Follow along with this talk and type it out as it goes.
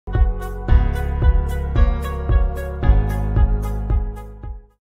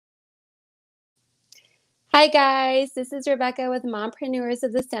Hi guys, this is Rebecca with Mompreneurs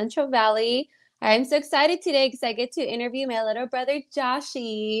of the Central Valley. I'm so excited today because I get to interview my little brother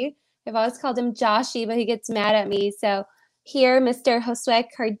Joshi. I've always called him Joshi, but he gets mad at me. So here, Mr. Josue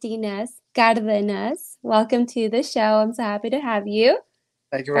Cardenas. Welcome to the show. I'm so happy to have you.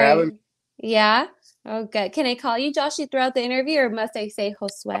 Thank you for Are having me. yeah? Oh good. Can I call you Joshi throughout the interview or must I say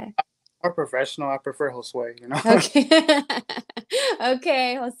Josue? I'm professional. I prefer Josue. Okay.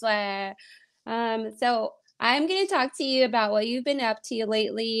 Okay, Josue. So I'm going to talk to you about what you've been up to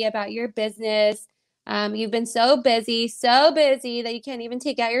lately, about your business. You've been so busy that you can't even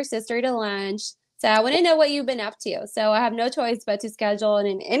take out your sister to lunch. So I want to know what you've been up to. So I have no choice but to schedule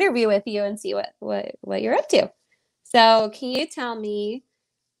an interview with you and see what you're up to. So can you tell me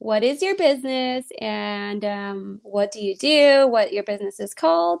what is your business and what do you do, what your business is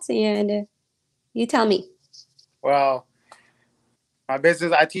called, and you tell me. Well, my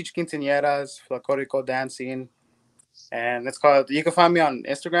business, I teach quinceañeras, folklorico dancing, and it's called, you can find me on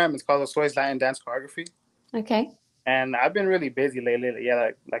Instagram. It's called Josue's Latin Dance Choreography. Okay. And I've been really busy lately. Yeah,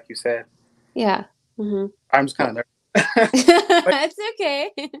 like you said. Yeah. hmm I'm just kind Well, of nervous. But it's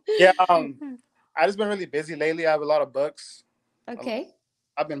okay. yeah, I just been really busy lately. I have a lot of books. A lot- Okay.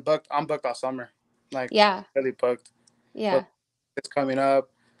 I've been booked. I'm booked all summer. Like, Yeah. really booked. So Yeah. it's coming up.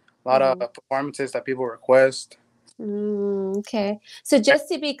 A lot hmm of performances that people request. Okay. So just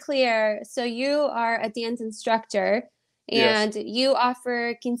to be clear, so you are a dance instructor Yes. and you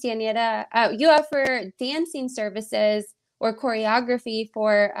offer quinceañera, you offer dancing services or choreography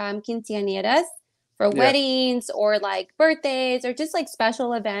for quinceañeras, for Yeah, weddings or like birthdays or just like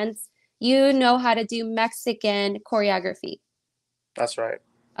special events. You know how to do Mexican choreography. that's right.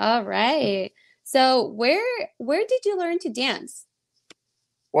 All right. So where did you learn to dance?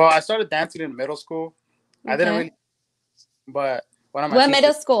 Well, I started dancing in middle school. I didn't Okay. really, but one of my What teachers,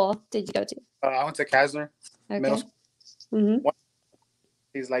 middle school did you go to? I went to Kasner Middle Okay. School. Mm-hmm.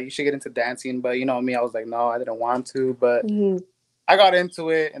 He's like, you should get into dancing, but you know me, I was like, no, I didn't want to, but Mm-hmm. I got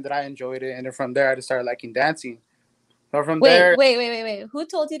into it, and then I enjoyed it, and then from there, I just started liking dancing. So from Wait, there, wait, wait, wait, wait. Who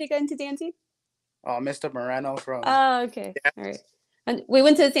told you to get into dancing? Mr. Moreno from Oh, okay. yeah, All right. And we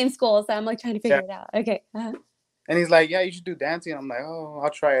went to the same school, so I'm like trying to yeah, figure it out. Okay. and he's like, yeah, you should do dancing. I'm like, oh, I'll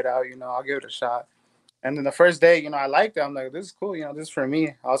try it out, I'll give it a shot. And then the first day, I liked it. I'm like, this is cool, this is for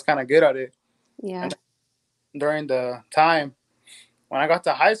me. I was kind of good at it. Yeah. And then during the time when I got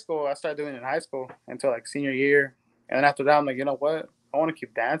to high school, I started doing it in high school until like senior year. And then after that, I'm like, you know what? I want to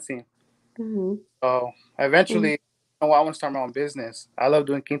keep dancing. Mm-hmm. So eventually, I want to start my own business. I love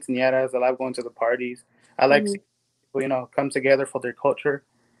doing quinceañeras. I love going to the parties. I like Mm-hmm. seeing people, come together for their culture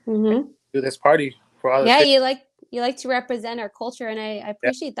and Mm-hmm. do this party for other Yeah, cities. you like to represent our culture, and I Yeah.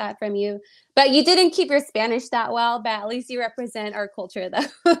 appreciate that from you. But you didn't keep your Spanish that well, but at least you represent our culture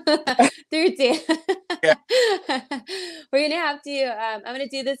though through dance. Yeah. We're gonna have to. I'm gonna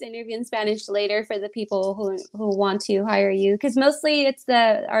do this interview in Spanish later for the people who want to hire you, because mostly it's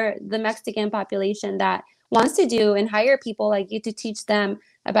the Mexican population that wants to do and hire people like you to teach them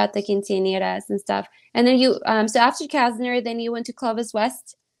about the quinceañeras and stuff. And then so after Kasner, then you went to Clovis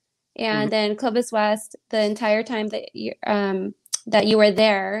West. hmm And then Clovis West, the entire time that you were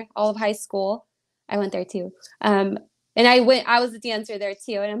there, all of high school, I went there too. And I was a dancer there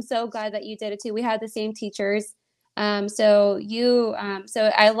too, and I'm so glad that you did it too. We had the same teachers. So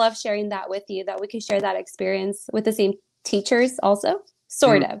I love sharing that with you, that we could share that experience with the same teachers also, hmm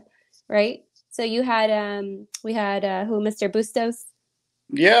sort of, right? So we had who, Mr. Bustos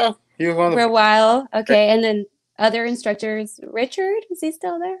Yeah. He was one for of a the. while. Okay, and then other instructors. Richard, is he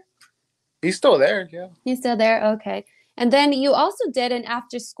still there? He's still there. Yeah. You still there? Okay. And then you also did an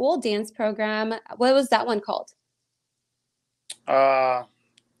after school dance program. What was that one called? Uh,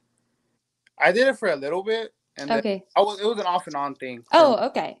 I did it for a little bit, and then Okay. it was an off and on thing for me. Oh,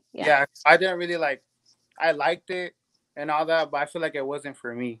 okay. Yeah. Yeah, I didn't really like. I liked it and all that, but I feel like it wasn't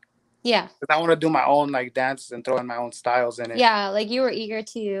for me. Yeah. Because I want to do my own like dances and throw in my own styles in it. Yeah. Like you were eager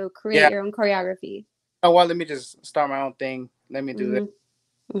to create Yeah. your own choreography. Oh well, let me just start my own thing. Let me do this.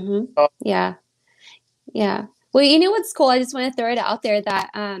 Mm-hmm. Mm-hmm. Oh, Yeah. Yeah. Well, you know what's cool? I just want to throw it out there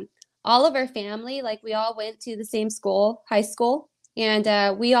that all of our family, like we all went to the same school, high school, and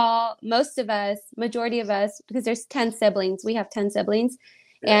most of us, majority of us, because there's 10 siblings, we have 10 siblings,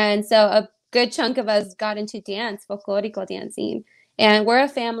 yeah. and so a good chunk of us got into dance, folklorico dancing, and we're a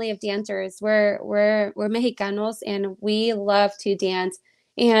family of dancers. We're Mexicanos, and we love to dance.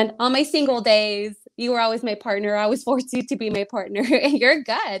 And on my single days, you were always my partner. I always forced you to be my partner, and you're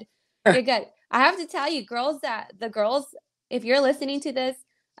good. You're good. I have to tell you, girls, if you're listening to this,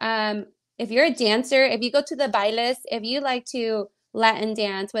 if you're a dancer, if you go to the bailes, if you like to Latin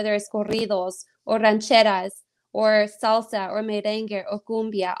dance, whether it's corridos or rancheras or salsa or merengue or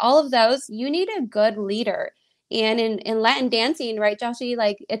cumbia, all of those, you need a good leader. And in Latin dancing, right, Joshy,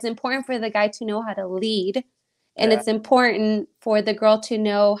 like it's important for the guy to know how to lead. And Yeah, it's important for the girl to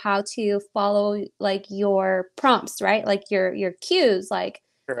know how to follow like your prompts, right? Like your cues, like,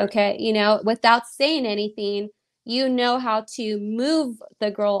 correct. okay, you know, without saying anything, you know how to move the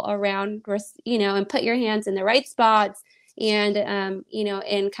girl around, you know, and put your hands in the right spots and you know,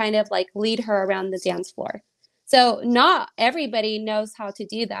 and kind of like lead her around the dance floor. So not everybody knows how to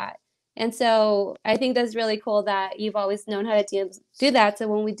do that. And so I think that's really cool that you've always known how to do that. So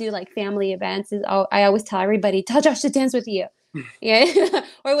when we do like family events, I always tell everybody, tell Josh to dance with you. Yeah.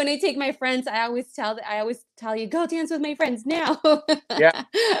 Or when I take my friends, I always tell you, go dance with my friends now. Yeah.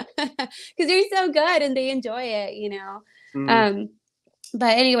 Because you're so good and they enjoy it, you know. Mm. Um,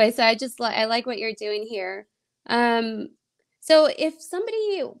 but anyway, so I like what you're doing here. Um, so if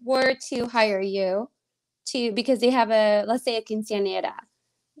somebody were to hire you to because they have a let's say a quinceañera,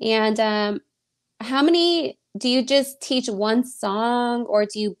 and how many do you just teach one song or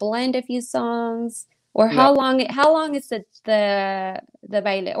do you blend a few songs? Or No, how long is the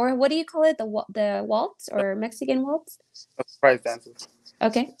baile? Or what do you call it? The waltz or Mexican waltz? no surprise dances.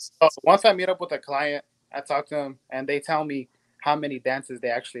 Okay. So once I meet up with a client, I talk to them and they tell me how many dances they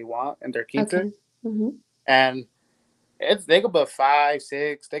actually want in their quince, Okay. Mm-hmm. and they could put 5,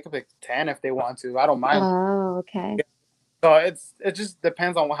 6, they could pick 10 if they want to. I don't mind. Oh, okay. So it just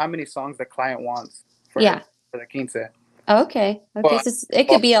depends on how many songs the client wants for her Yeah. for the quince. Okay. Okay. But So it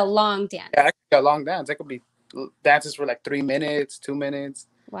well, could be a long yeah, dance. it could be a long dance. It could be dances for like 3 minutes, 2 minutes.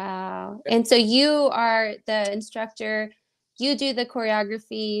 Wow. And so you are the instructor, you do the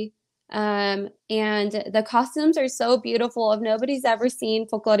choreography, and the costumes are so beautiful. If nobody's ever seen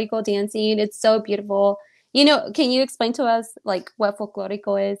folklorico dancing, it's so beautiful. You know, can you explain to us like what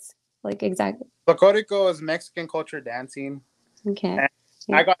folklorico is? Like exactly. Folklorico is Mexican culture dancing, Okay. and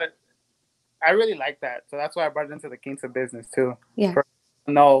Yeah. I got it. I really like that, so that's why I brought it into the quince business too, Yeah. for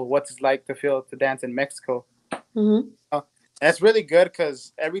to know what it's like to feel to dance in Mexico. Mm-hmm. And it's really good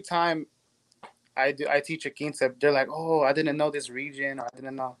because every time I teach a quince, they're like, "Oh, I didn't know this region, or I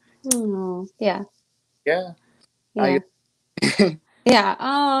didn't know." Oh, yeah. Yeah, I Yeah. Yeah.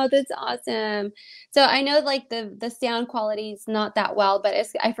 Oh, that's awesome. So I know like the sound quality is not that well, but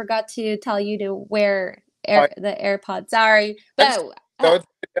I forgot to tell you to wear I the AirPods. Sorry, understand. but So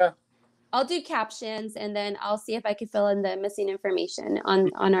yeah, I'll do captions and then I'll see if I can fill in the missing information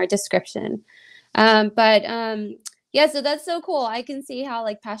on our description. But yeah, so that's so cool. I can see how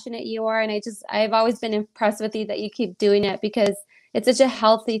like passionate you are, and I've always been impressed with you that you keep doing it because it's such a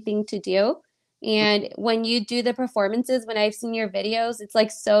healthy thing to do. And when you do the performances, when I've seen your videos, it's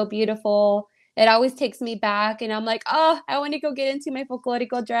like so beautiful. It always takes me back, and I'm like, oh, I want to go get into my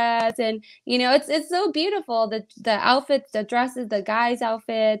folklorico dress, and you know, it's so beautiful. The outfits, the dresses, the guys'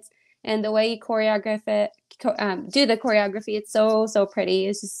 outfits, and the way you choreograph it, do the choreography. It's so pretty.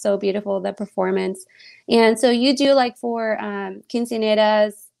 It's just so beautiful, the performance. And so you do like for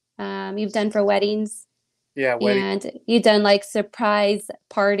quinceañeras, you've done for weddings, yeah, wedding. and you've done like surprise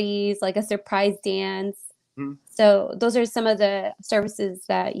parties, like a surprise dance. Mhm. So those are some of the services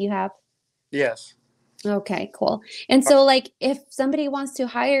that you have. Yes. Okay, cool. And so like if somebody wants to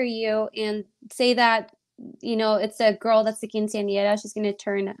hire you and say that, you know, it's a girl that's the quinceañera, she's going to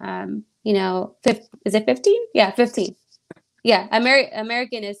turn you know, is it 15? Yeah, 15. Yeah,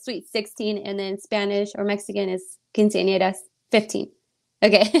 American is sweet 16 and then Spanish or Mexican is quinceañeras 15.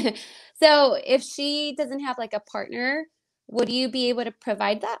 Okay. So if she doesn't have like a partner, would you be able to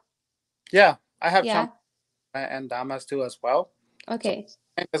provide that? Yeah, I have chum Yeah. and damas too as well. So Okay.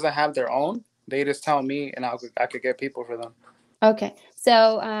 it doesn't have their own. They just tell me, and I could get people for them. Okay.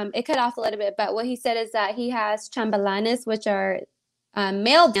 So it cut off a little bit, but what he said is that he has chambelanes, which are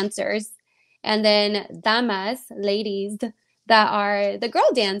male dancers, and then damas, ladies, that are the girl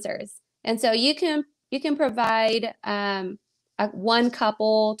dancers. And so you can provide one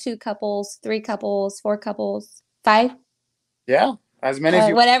couple, two couples, three couples, four couples, five, Yeah, as many as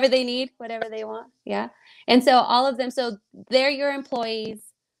you. whatever they need, whatever they want. Yeah. And so all of them, so they're your employees,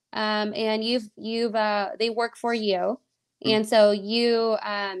 and they work for you. And so you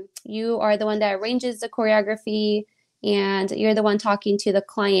are the one that arranges the choreography and you're the one talking to the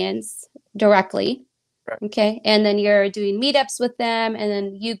clients directly. Right. Okay. And then you're doing meetups with them and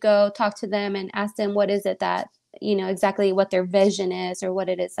then you go talk to them and ask them what is it that, you know, exactly what their vision is or what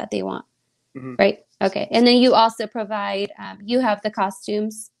it is that they want. Mm-hmm. Right. Okay. And then you also provide, you have the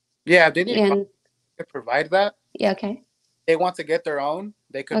costumes Yeah, if they need and to provide that. yeah. Okay. They want to get their own.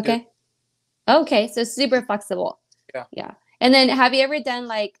 They could do. Okay. Okay. So super flexible. Yeah. Yeah. And then have you ever done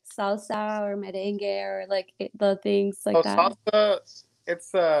like salsa or merengue or like the things like So that? salsa,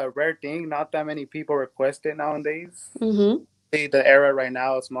 it's a rare thing. Not that many people request it nowadays. Mm-hmm. The era right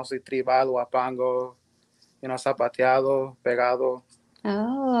now, it's mostly tribal, huapango, zapateado, pegado.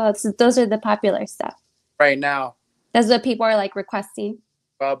 Oh, so those are the popular stuff. Right now, That's what people are like requesting.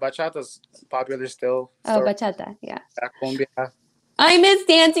 bachata's popular still. Oh, So bachata, yeah. cumbia. I miss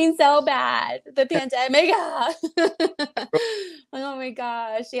dancing so bad. The pandemic. Oh my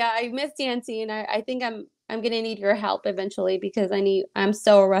gosh. Yeah, I miss dancing. I think I'm gonna need your help eventually because I'm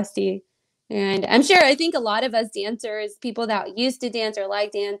so rusty. And I'm sure I think a lot of us dancers, people that used to dance or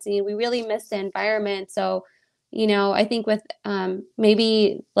like dancing, we really miss the environment. So, I think with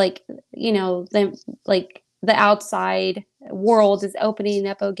maybe like, the outside world is opening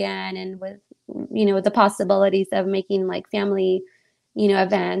up again and with the possibilities of making like family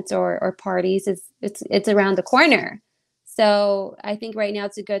events or parties it's around the corner. So I think right now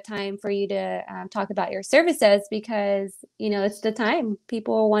it's a good time for you to talk about your services because it's the time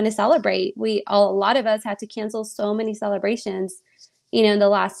people want to celebrate. A lot of us had to cancel so many celebrations, in the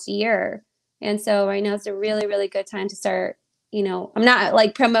last year, and so right now it's a really really good time to start. I'm not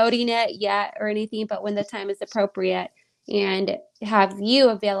like promoting it yet or anything, but when the time is appropriate and have you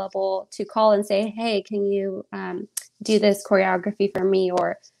available to call and say, hey, can you do this choreography for me,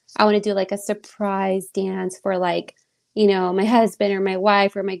 or I want to do like a surprise dance for like my husband or my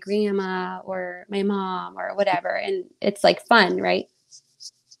wife or my grandma or my mom or whatever, and it's like fun, right?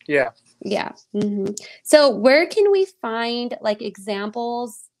 Yeah. Yeah. So where can we find like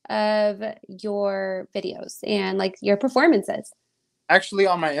examples of your videos and like your performances? Actually,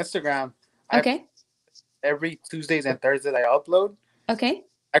 on my Instagram, I Okay. every Tuesdays and Thursdays I upload. Okay.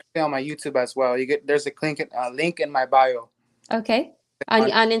 Actually, on my YouTube as well. There's a link in my bio. Okay. on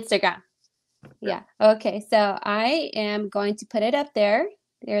On on Instagram. yeah. Yeah. Okay. So I am going to put it up there.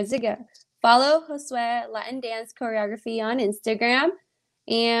 There's a go. Follow Josue Latin Dance Choreography on Instagram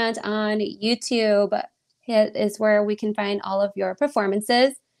and on YouTube is where we can find all of your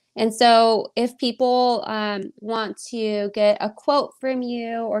performances. And so if people want to get a quote from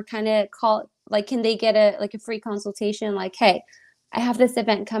you or kind of call, like, can they get a free consultation? Like, hey, I have this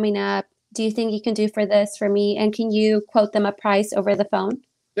event coming up. Do you think you can do for this for me? And can you quote them a price over the phone?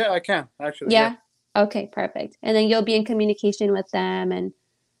 Yeah, I can actually. Yeah. Yeah. Okay, perfect. And then you'll be in communication with them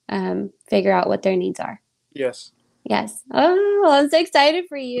and figure out what their needs are. Yes. Yes. Oh, well, I'm so excited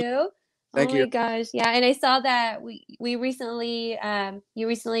for you. Oh Thank my you. gosh. Yeah, and I saw that we recently you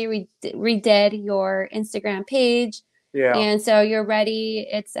recently redid your Instagram page. Yeah. And so you're ready.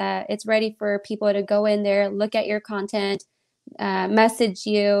 It's ready for people to go in there, look at your content, message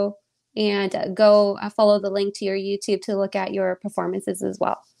you, and go follow the link to your YouTube to look at your performances as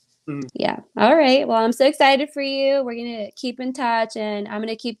well. Mhm. Yeah. All right. Well, I'm so excited for you. We're going to keep in touch and I'm going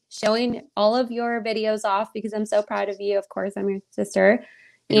to keep showing all of your videos off because I'm so proud of you. Of course, I'm your sister.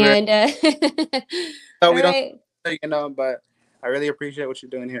 Thank you very And No, all we don't, right. but I really appreciate what you're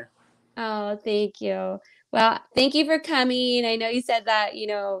doing here. Oh, thank you. Well, thank you for coming. I know you said that, you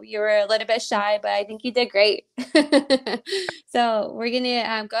were a little bit shy, but I think you did great. So we're going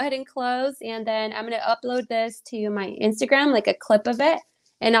to go ahead and close, and then I'm going to upload this to my Instagram, like a clip of it.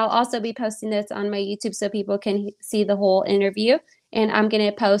 And I'll also be posting this on my YouTube so people can see the whole interview. And I'm going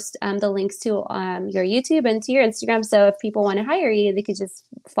to post the links to your YouTube and to your Instagram. So if people want to hire you, they could just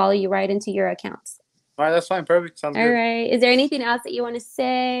follow you right into your accounts. All right, that's fine. Perfect. Sounds All good. right. Is there anything else that you want to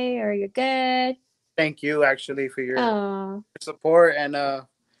say, or you're good? Thank you actually for your Oh, support and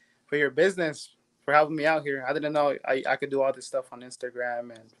for your business for helping me out here. I didn't know I could do all this stuff on Instagram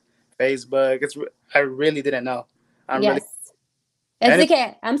and Facebook. I really didn't know. I'm really yes. It's any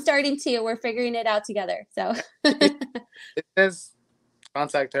okay. I'm starting to. We're figuring it out together. So, business,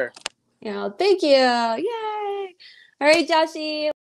 contact her. thank you. Yay. All right, Joshy.